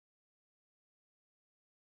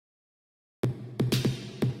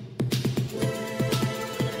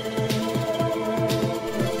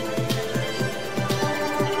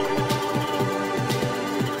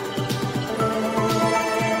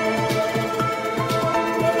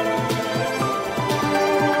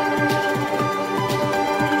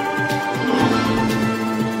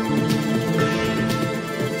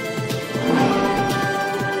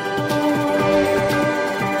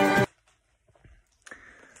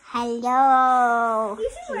Hello.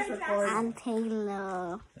 I'm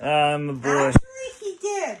Taylor. I'm a boy. Actually, he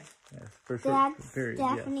did. That's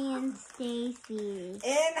Stephanie and Stacy.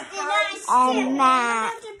 In high school. And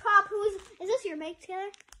Matt. Pop, is this your make, Taylor?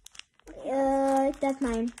 That's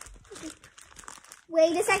mine.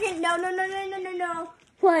 Wait a second. No.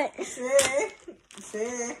 What? See? Where is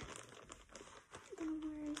it?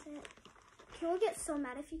 Can we get so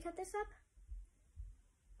mad if you cut this up?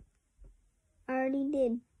 I already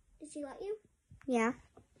did. Did she let you? Yeah.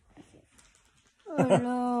 Oh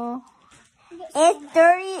no. It's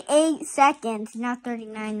 38 seconds, not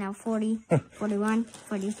 39 now. 40, 41,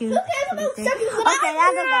 42, 43. Okay,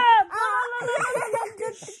 that's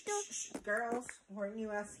okay. Girls, weren't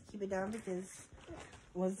you asked to keep it down because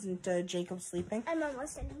wasn't Jacob sleeping? I'm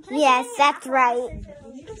almost in. Yes, that's right.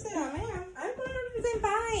 You can say, oh man, I'm 100%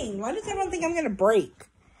 fine. Why does everyone think I'm going to break?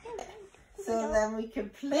 So then we can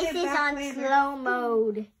play This it is back on later. slow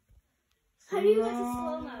mode. How do you go to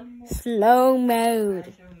slow mode? Slow I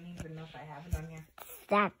mode. don't even know if I have it on here.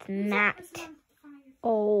 That's Matt.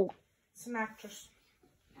 Oh. It's an actress.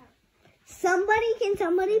 Can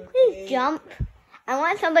somebody please jump? I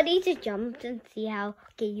want somebody to jump and see how.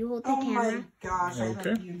 Okay, you hold the Oh camera. my gosh, I have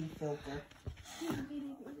Okay. a beauty filter.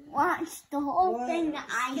 Watch the whole What? thing that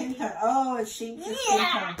I Skin do. tone. Oh, it shapes your skin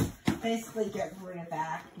tone. Basically get rid of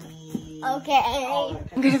acne. Okay.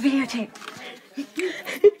 I'm gonna videotape.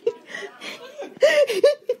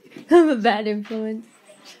 I'm a bad influence.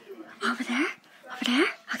 Over there? Over there?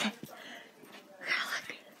 Okay. We're gonna look.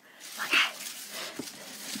 Okay.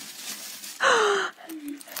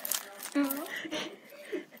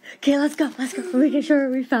 Okay, let's go. Let's go. We're making sure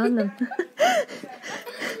we found them.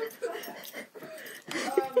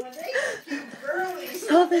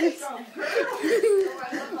 Oh, there's...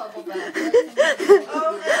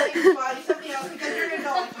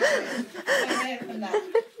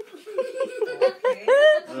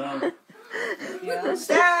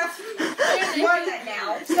 Staff!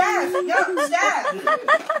 Staff! No, staff!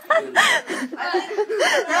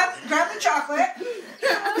 Grab the chocolate.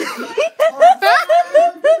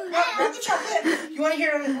 Grab the chocolate. You want to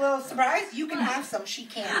hear a little surprise? You can have some. She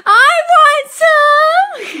can't. I want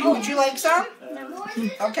some. Would you like some?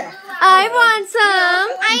 Okay. I want some.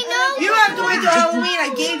 I know. You have to wait till Halloween.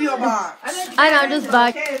 I gave you a box. I know, just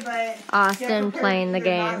buck Okay, but Austin get playing the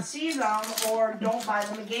prepared to game. not see them or don't buy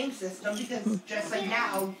them a game system because just like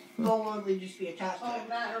now, they'll literally just be attached to it.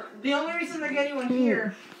 The only reason they're getting one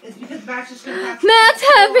here is because Matt's just going to have to Matt's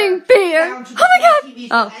having beer. down to Oh my god. TV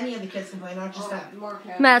so Oh. any of the kids can play, not just them.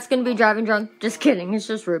 Matt's gonna be driving drunk. Just kidding. It's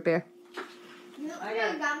just root beer.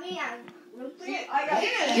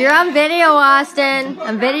 You're on video, Austin.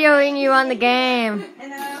 I'm videoing you on the game.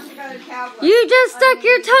 And then I also got a tablet. You just stuck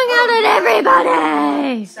your tongue out at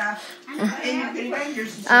everybody. Stuff. And your goodie bag,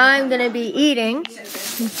 yours. I'm gonna be eating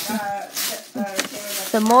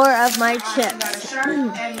some more of my Got a chips shirt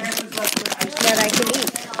and yours is left with ice that I can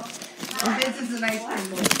eat. cream. This is an ice cream.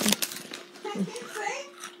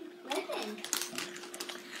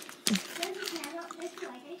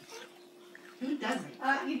 Who doesn't?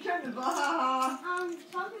 You turned the blah. Some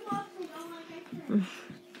people actually don't like ice cream.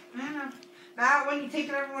 Matt, when you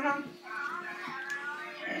taking everyone home?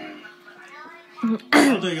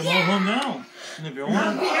 I'll take them all home now. If you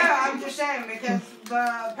want. Yeah, I'm just saying because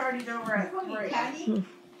the party's over at 3.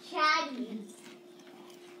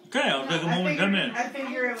 Okay, I'll take them home in 10 minutes. I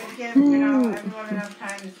figure it would give, everyone enough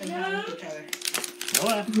time to spend time with each other. Go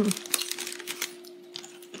ahead.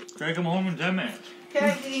 Take them home in 10 minutes.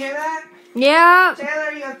 Okay, did you hear that? Yeah.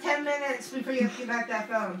 Taylor, you have 10 minutes before you have to get back that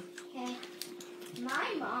phone. Okay.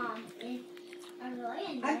 My mom is a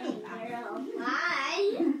really I annoying feel girl.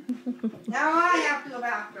 Bye. Now I have to go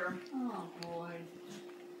back there. Oh boy.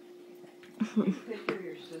 Take care of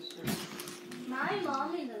your sister. My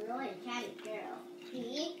mom is a really chatty girl.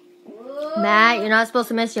 See? Matt, you're not supposed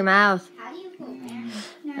to miss your mouth. How do you pull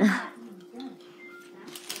there?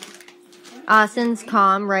 Austin's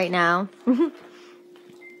calm right now. What,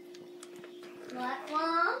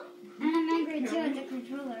 Mom? And I'm angry too at the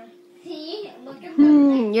controller. See? Look at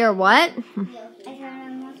You're what? I said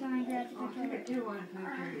I'm also angry at the controller. I do want to take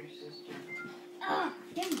care of your sister. Oh,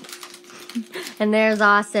 damn it. And there's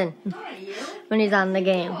Austin Hi, you. when he's on the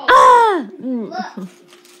game. Ah! Look.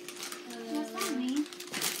 What's that mean?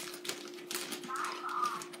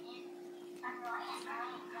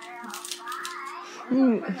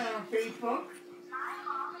 Put that on Facebook.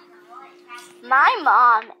 My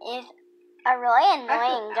mom is a really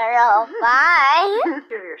annoying girl. Bye. Take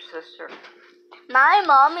care of your sister. My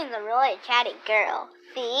mom is a really chatty girl.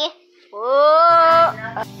 See?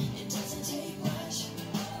 Whoa.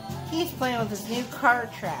 He's playing with his new car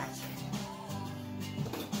track.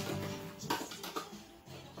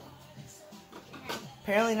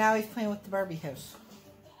 Apparently now he's playing with the Barbie house.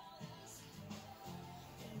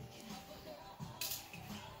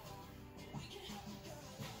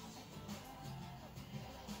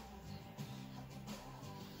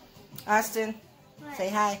 Austin, What? say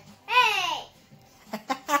hi. Hey!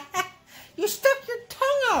 You stuck your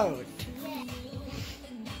tongue out.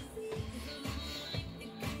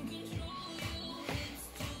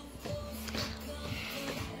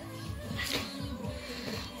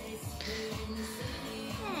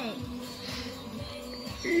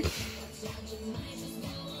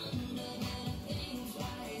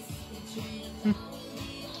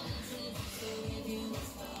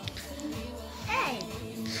 Hey!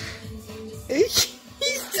 He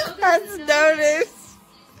still hasn't noticed.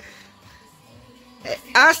 Hey,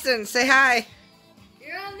 Austin, say hi.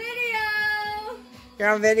 You're on video! You're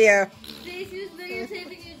on video. Stacey was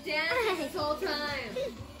videotaping you dancing this whole time.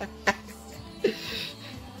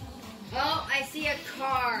 Oh, I see a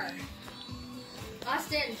car.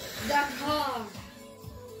 Austin, the car.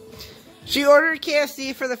 She ordered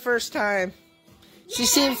KFC for the first time. She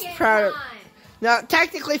seems Second proud of it. time. No,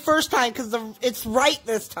 technically first time because it's right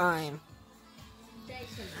this time. Say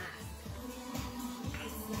some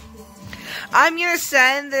I'm gonna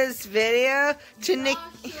send this video to Nick.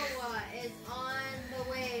 Joshua is on the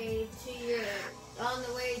way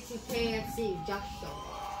to KFC. Joshua.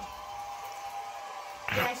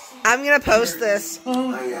 I'm gonna post this. Oh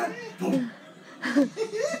my god. Boom.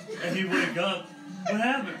 And he wake up. What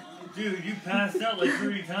happened? Dude, you passed out like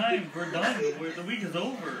 3 times. We're done. The week is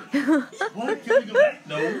over. What? Can we go back?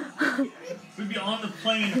 No. We'd be on the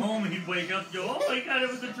plane home and he'd wake up and go, oh my god, it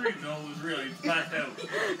was a dream. No, it was real. He passed out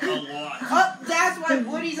a lot. Oh, that's why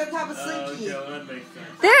Woody's on top of Slinky. Okay, well, that makes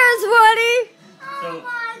sense. There's Woody. So,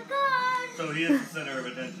 my god! so he is the center of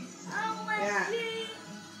attention. Oh my Yeah.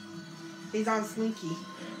 He's on Slinky.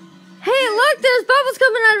 Hey, look, there's bubbles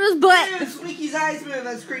coming out of his butt. Dude, Slinky's eyes move.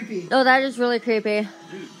 That's creepy. Oh, that is really creepy. Dude.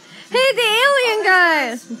 Hey, the alien guy.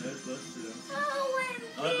 Let's do them.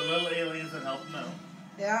 Let the little aliens and help them out.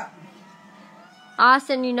 Yeah.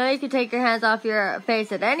 Austin, you know you can take your hands off your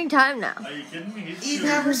face at any time now. Are you kidding me? He's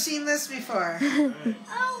never seen this before. Right.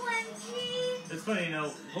 OMG! It's funny, you know,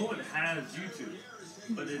 Poet has YouTube,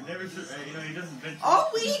 but it never, he doesn't venture. All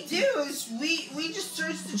we do is we just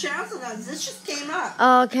search the channels and this just came up.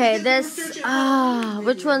 Okay, Because this. we're searching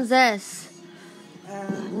Which one's this? I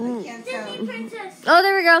can't tell. Disney Princess! Oh,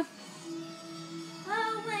 there we go.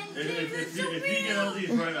 OMG! If you get all these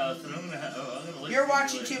right, Austin, I'm gonna let You're you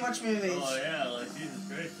watching do it. too much movies. Oh yeah, like Jesus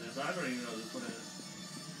Christ, I don't even know this one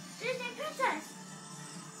is. Disney Princess!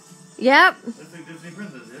 Yep. That's like Disney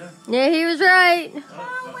Princess, yeah. Yeah, he was right.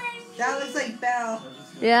 Oh, OMG! That looks like Belle.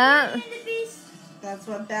 Yeah. And the Beast! That's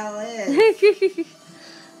what Belle is.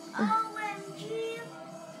 OMG!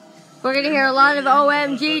 We're gonna hear a lot of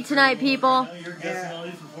OMG tonight, people. I know you're guessing all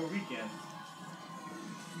these before we can.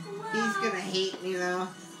 He's gonna hate me though.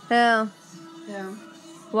 Who? Yeah.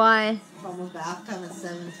 Why? It's almost bath time at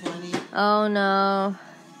 7:20. Oh no.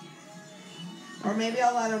 Or maybe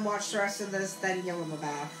I'll let him watch the rest of this, then give him a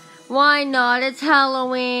bath. Why not? It's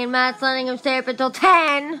Halloween. Matt's letting him stay up until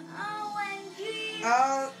 10. OMG!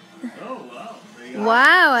 Oh, Oh wow, there you go.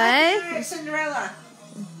 Wow, that's eh? like Cinderella.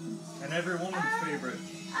 And every woman's favorite.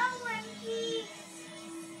 OMG!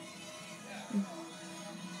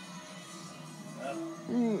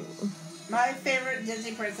 My favorite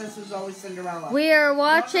Disney princess was always Cinderella. We are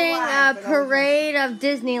watching why, a but parade of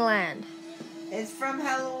Disneyland. It's from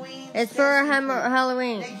Halloween. It's for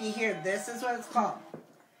Halloween. Nikki, here, this is what it's called.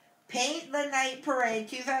 Paint the Night Parade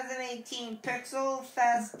 2018 Pixel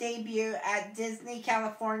Fest debut at Disney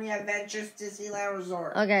California Adventures Disneyland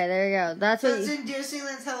Resort. Okay, there you go. That's So what. it's in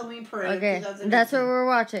Disneyland's Halloween Parade. Okay, 2018. that's what we're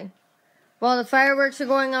watching. While the fireworks are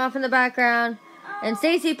going off in the background, and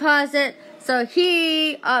Stacy paused it so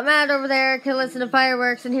Matt over there, could listen to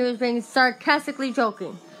fireworks, and he was being sarcastically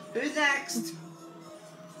joking. Who's next?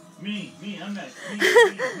 Me, I'm next.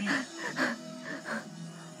 Me.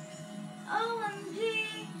 OMG!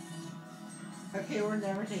 Okay, we're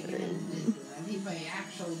never taking him to Disneyland. He may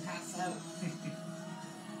actually pass out.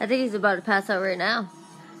 I think he's about to pass out right now.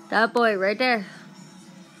 That boy right there.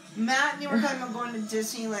 Matt and you were talking about going to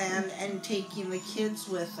Disneyland and taking the kids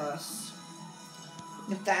with us.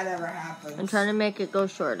 If that ever happens. I'm trying to make it go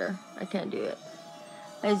shorter. I can't do it.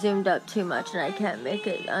 I zoomed up too much and I can't make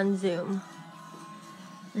it unzoom.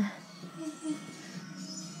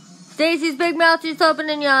 Stacy's big mouth just open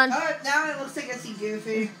and yawn. Oh, now it looks like I see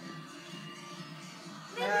Goofy.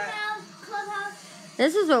 Mickey Mouse Clubhouse!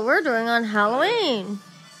 This is what we're doing on Halloween.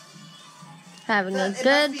 having a It must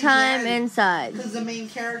good be time Jen. inside. Because the main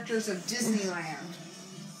characters of Disneyland.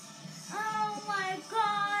 Oh my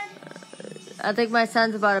god. I think my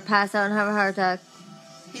son's about to pass out and have a heart attack.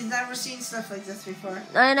 He's never seen stuff like this before.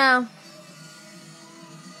 I know.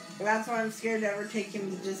 That's why I'm scared to ever take him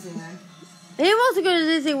to Disneyland. He wants to go to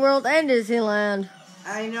Disney World and Disneyland.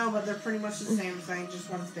 I know, but they're pretty much the same thing. Just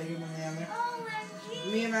one's bigger than the other.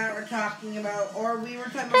 OMG. Me and Matt were talking about, or we were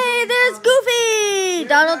talking about. Hey, doing, there's Goofy! were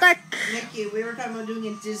Donald talk- Duck. Nikki, we were talking about doing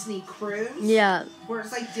a Disney cruise. Yeah. Where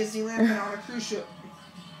it's like Disneyland but on a cruise ship.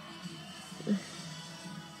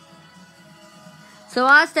 So,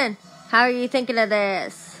 Austin, how are you thinking of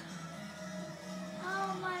this?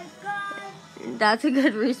 Oh my god. That's a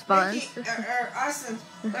good response. Nikki, Austin,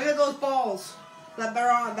 look at those balls that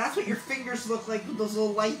they're on. That's what your fingers look like with those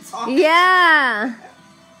little lights on. Yeah.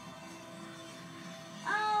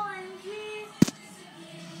 OMG.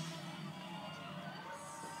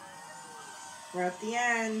 We're at the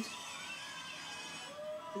end.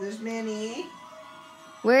 There's Minnie.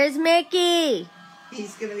 Where's Mickey?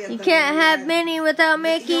 He's gonna be at You the can't very have end. Minnie without He'll be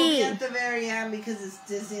Mickey. at the very end because it's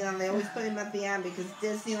Disneyland. They always put him at the end because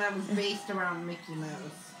Disneyland was based around Mickey Mouse.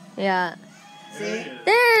 Yeah. See? There he is.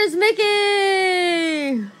 There's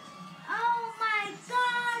Mickey! Oh my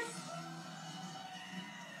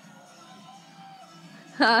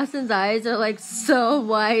god. Austin's eyes are like so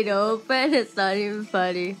wide open, it's not even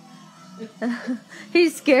funny.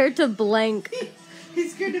 He's scared to blink.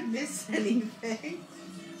 He's gonna miss anything.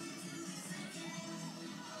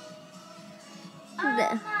 Oh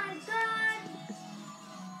my god.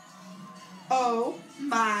 Oh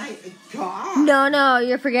my god. No,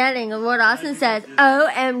 you're forgetting what Austin says.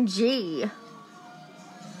 OMG.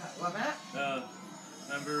 What that?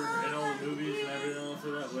 Remember in all the movies and everything else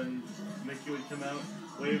like that when Mickey would come out,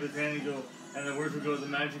 wave his hand and go, and the words would go, the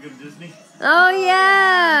magic of Disney? Oh,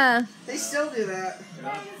 yeah. They still do that.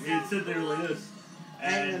 Yeah. He'd sit there like this.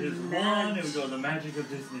 And And his the wand, it would go, the magic of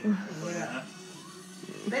Disney. Like Yeah. that.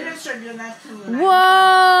 They didn't start doing that till the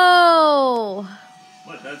Whoa.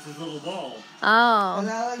 What? That's his little ball. Oh, Oh,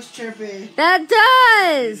 that looks chirpy. that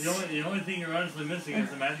does. The only thing you're honestly missing is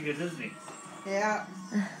the magic of Disney. Yeah.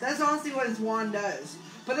 That's honestly what his wand does.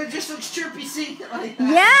 But it just looks chirpy seeing it like that.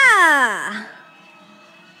 Yeah.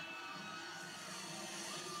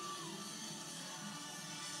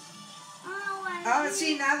 OMG. Oh,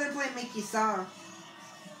 see, now they're playing Mickey's song.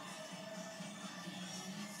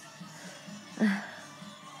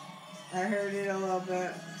 I heard it a little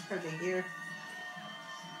bit. It's hard to hear.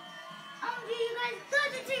 OMG, you guys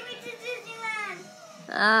got to take me to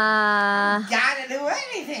Disneyland. Gotta do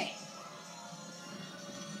anything.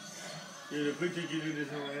 Dude, if we took you to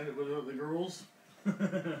Disneyland without the girls,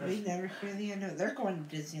 We never really know. They're going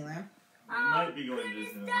to Disneyland. Oh, might be going to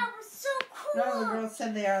goodness, Disneyland. that was so cool. No, the girls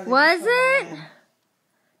said they are. They Was just don't it? know.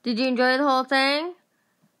 Did you enjoy the whole thing?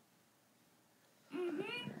 Mm-hmm.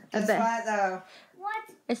 I Guess bet. what, though? What?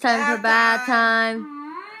 It's time for bath time.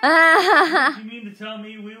 you mean to tell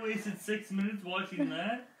me we wasted 6 minutes watching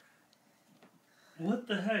that? What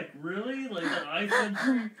the heck? Really? Like the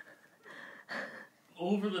iCentric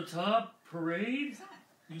over the top parade?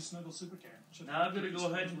 You snuggle super care. Now I'm gonna go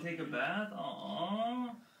ahead and take a bath? Aww.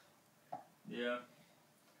 Yeah.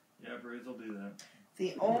 Yeah, Braze will do that.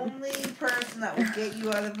 The only person that would get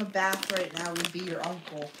you out of a bath right now would be your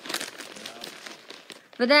uncle.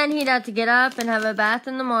 But then he'd have to get up and have a bath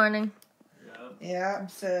in the morning. Yeah. Yeah,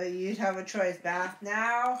 so you'd have a choice: bath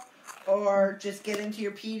now, or just get into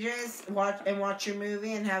your PJs, watch your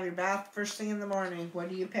movie, and have your bath first thing in the morning. What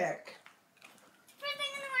do you pick? First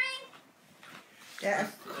thing in the morning. Yeah,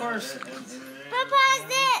 of course. Papa's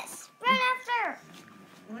this. Right after.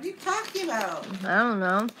 What are you talking about? I don't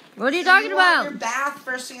know. What are you So talking want about? Your bath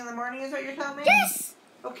first thing in the morning is what you're telling me? Yes.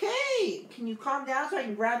 Okay. Can you calm down so I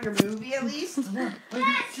can grab your movie at least? Yes.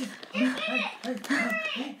 Just get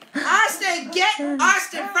it. Austin, get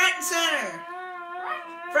Austin front and center.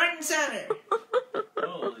 Front and center.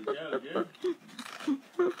 Holy cow, good.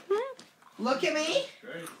 Look at me.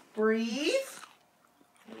 Great. Breathe.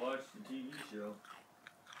 You watched the TV show.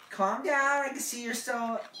 Calm down. I can see you're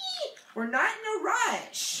still. We're not in a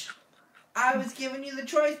rush. I was giving you the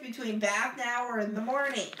choice between bath now or in the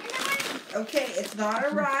morning. Okay, it's not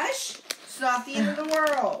a rush. It's not the end of the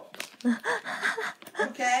world. Okay?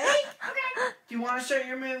 Okay. Do you want to start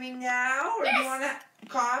your movie now, or do you want to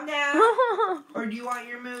calm down, or do you want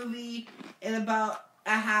your movie in about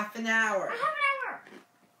a half an hour? I have an hour.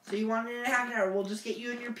 So you want it in a half an hour? We'll just get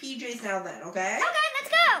you in your PJs now, then. Okay? Okay, let's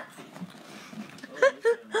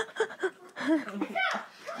go.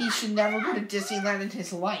 He should never go to Disneyland in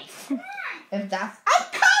his life. If that's I'm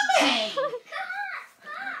coming.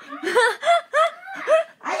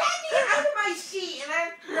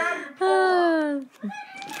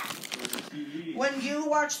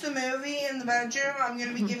 watch the movie in the bedroom, I'm going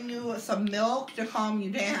to be giving you some milk to calm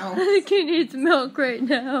you down. I think he needs milk right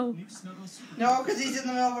now. No, because he's in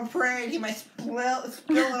the middle of a parade. He might spill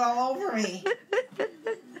it all over me.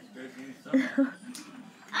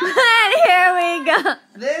 And here we go.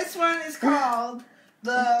 This one is called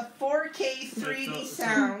the 4K 3D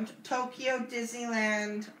Sound Tokyo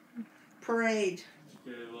Disneyland Parade.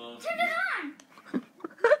 Okay, well, Turn it on.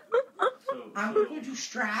 I'm going to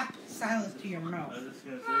strap Silas to your I mouth. was just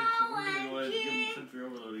gonna say, so we're gonna go ahead and give him Sensory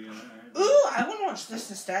Overload again, alright? Ooh, I want to watch this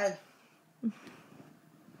instead.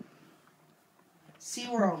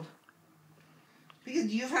 SeaWorld. Because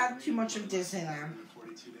you've had too much of Disneyland.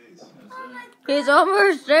 He's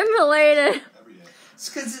overstimulated. It's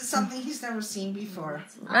because it's something he's never seen before.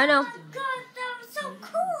 I know. Oh my god, that was so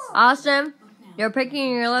cool. Austin, you're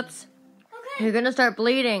picking your lips. Okay. You're gonna start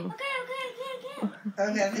bleeding. Okay.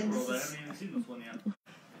 Okay, I think Well, I this haven't even seen this one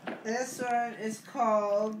yet. This one is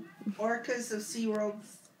called Orcas of SeaWorld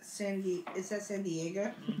Is that San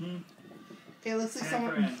Diego? Mm-hmm. Okay, it looks like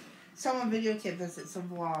someone videotaped this. It's a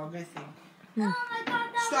vlog, I think. Oh my god,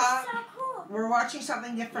 that Stop. was so cool. We're watching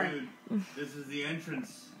something different. Dude, this is the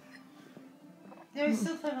entrance. Yeah, we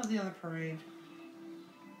still talking about the other parade.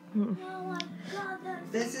 Oh my god,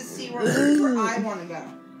 that's This is SeaWorld. This is where I want to go.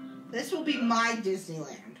 This will be my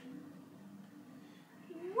Disneyland.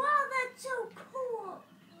 wow, that's so cool.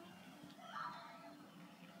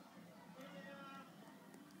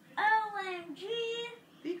 OMG.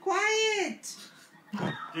 Be quiet.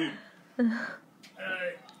 Dude,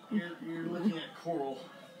 you're looking at coral.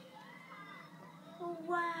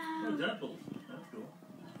 Wow. Oh, Deadpool. That's cool.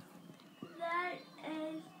 That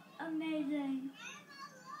is amazing.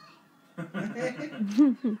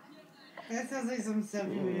 That sounds like some stuff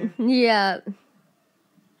you would do. Yeah.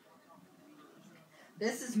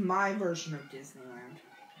 This is my version of Disneyland.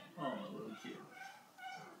 Oh, a little kid.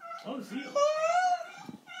 Oh, see?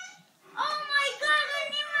 Oh my god, I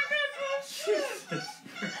knew what this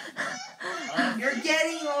was. You're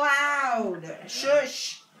getting loud.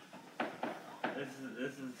 Shush.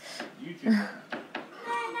 This is YouTube. Man,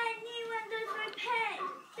 I knew when those were pet.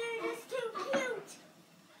 They're just too cute.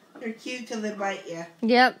 They're cute till they bite you.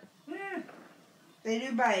 Yep. They do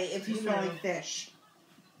bite if you smell like fish.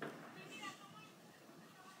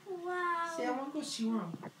 Wow. See, I want to go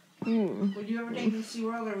SeaWorld. Mm. Would you ever take me to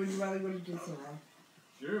SeaWorld or would you rather go to Disneyland?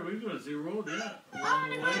 Sure, we go to SeaWorld, yeah. I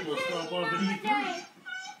want to go to We'll stop off at Disneyland E3. today.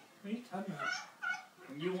 What are you talking about?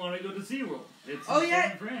 You want to go to SeaWorld. It's Oh, in yeah.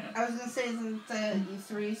 San Fran. I was going to say, isn't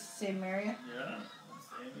E3 same area? Yeah,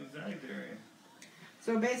 same exact area.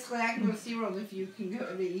 So basically, I can go to SeaWorld if you can go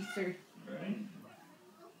to E3. Right?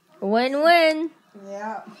 Win-win.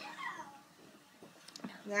 Yeah.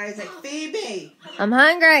 Now he's like, feed me. I'm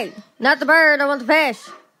hungry. Not the bird. I want the fish.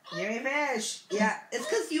 Give me fish. Yeah, it's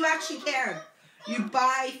because you actually can. You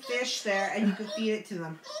buy fish there and you can feed it to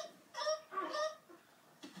them.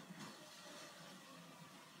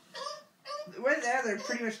 Right there, they're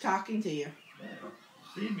pretty much talking to you.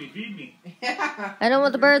 Feed me, feed me. Yeah. I don't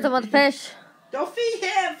want the birds. I want the fish. Don't feed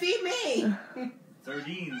him, feed me.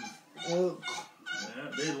 Sardines. Oh.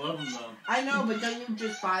 Yeah, they love them though. I know, but don't you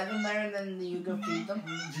just buy them there and then you go feed them?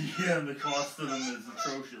 Yeah, and the cost of them is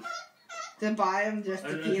atrocious. To buy them just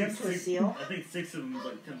to feed them to a seal? I think 6 of them is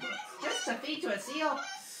like $10. Just to feed to a seal?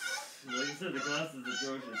 Like I said, the cost is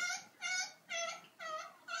atrocious.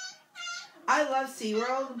 I love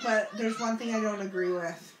SeaWorld, but there's one thing I don't agree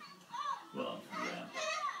with. Well, yeah.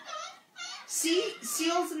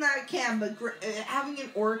 Seals in that can, but having an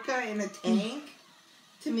orca in a tank,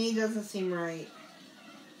 to me, doesn't seem right.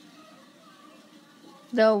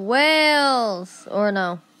 The whales. Or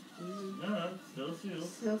no. No, it's still sealed.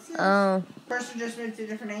 Still seals. Oh. Person just moved to a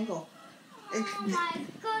different angle. Oh my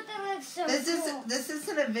god, that looks so This cool.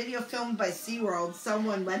 isn't a video filmed by SeaWorld.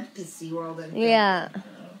 Someone went to SeaWorld and filmed Yeah. it.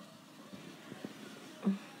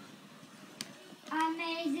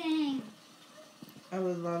 Amazing. I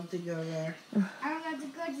would love to go there. I would love to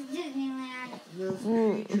go to Disneyland. Those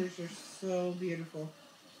Mm. creatures are so beautiful.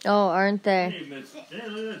 Oh, aren't they? Hey, miss. Hey,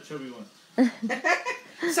 look at that chubby one.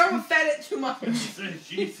 Someone fed it too much.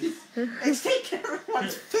 Jesus. It's taking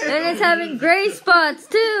everyone's food. And it's having gray spots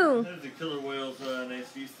too. There's the killer whale's nice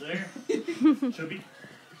feast there. Chubby.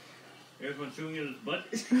 Here's one showing you his butt.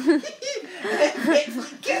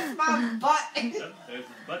 Kiss my butt. Yep, there's his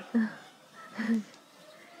butt.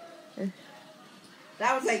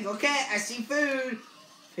 That was like, okay, I see food.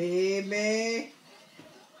 Feed me.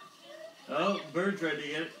 Oh, bird tried to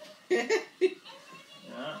get it.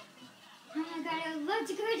 Yeah. Oh my god, I would love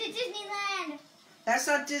to go to Disneyland. That's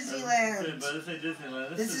not But Disneyland. this ain't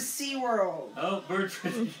Disneyland. This is SeaWorld. Oh, bird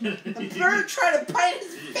trying to get it. The bird tried to bite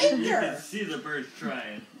his You finger. can see the bird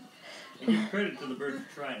trying. You give credit to the bird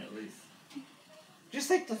for trying at least. Just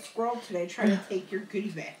like the squirrel today trying to take your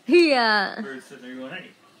goodie bag. Yeah. The bird's sitting there going,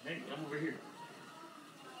 hey, I'm over here.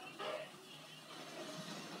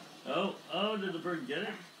 Oh, did the bird get it?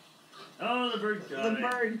 Oh, the bird got it. The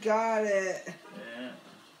bird got it. Yeah.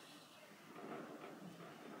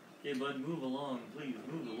 Okay, bud, move along, please,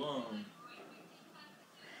 move along.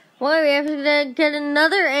 Why we have to get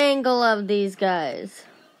another angle of these guys?